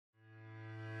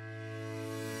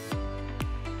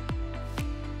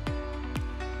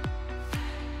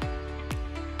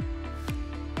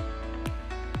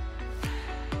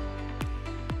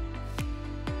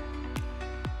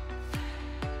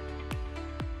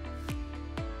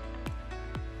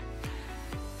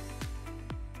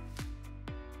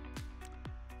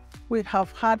We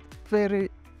have had very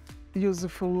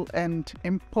useful and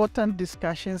important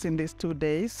discussions in these 2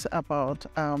 days about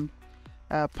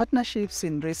partnerships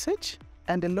in research,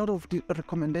 and a lot of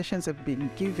recommendations have been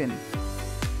given.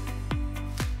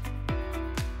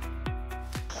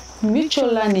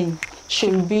 Mutual learning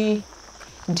should be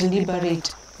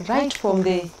deliberate right from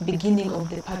the beginning of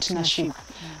the partnership,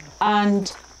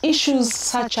 and issues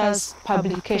such as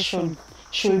publication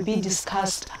should be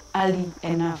discussed early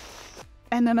enough.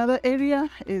 And another area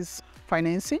is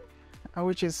financing,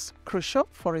 which is crucial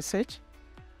for research.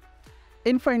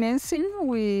 In financing,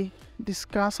 we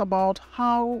discuss about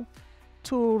how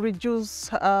to reduce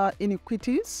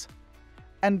inequities,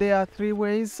 and there are 3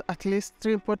 ways, at least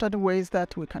 3 important ways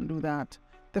that we can do that.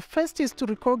 The first is to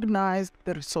recognize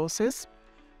the resources,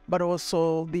 but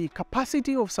also the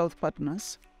capacity of South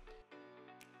partners.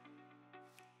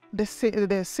 The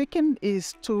second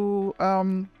is to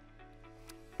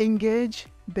engage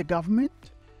the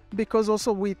government, because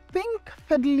also we think,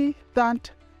 thirdly,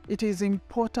 that it is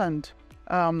important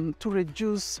to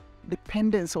reduce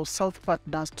dependence of South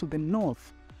partners to the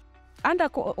North. Under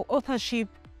co-authorship,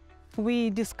 we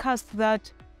discussed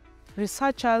that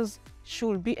researchers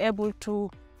should be able to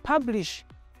publish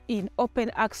in open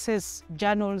access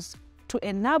journals to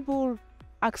enable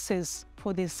access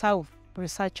for the South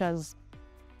researchers.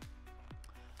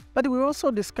 But we also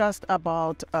discussed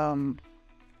about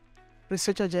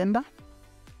research agenda,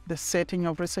 the setting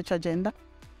of research agenda,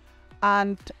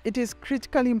 and it is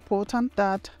critically important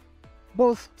that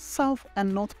both South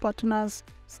and North partners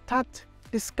start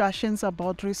discussions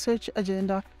about research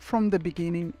agenda from the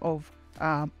beginning of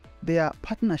their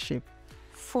partnership.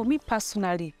 For me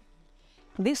personally,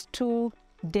 these 2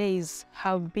 days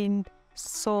have been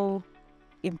so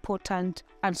important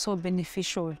and so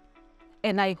beneficial,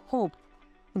 and I hope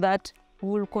that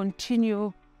we'll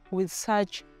continue with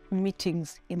such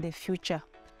meetings in the future.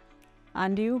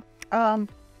 And you?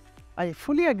 I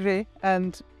fully agree,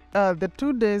 and the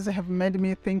 2 days have made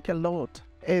me think a lot.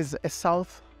 As a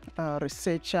South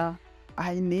researcher,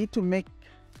 I need to make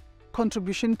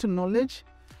contribution to knowledge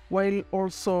while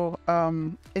also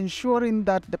ensuring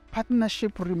that the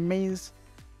partnership remains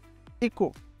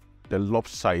equal. The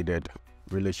lopsided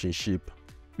relationship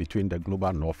between the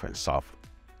global North and South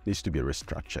needs to be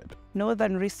restructured.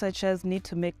 Northern researchers need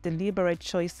to make deliberate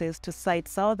choices to cite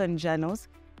Southern journals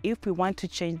if we want to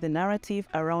change the narrative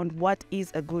around what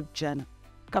is a good journal.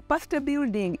 Capacity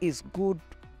building is good,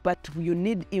 but you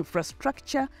need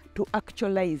infrastructure to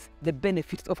actualize the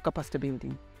benefits of capacity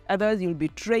building. Otherwise, you'll be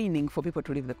training for people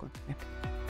to leave the continent.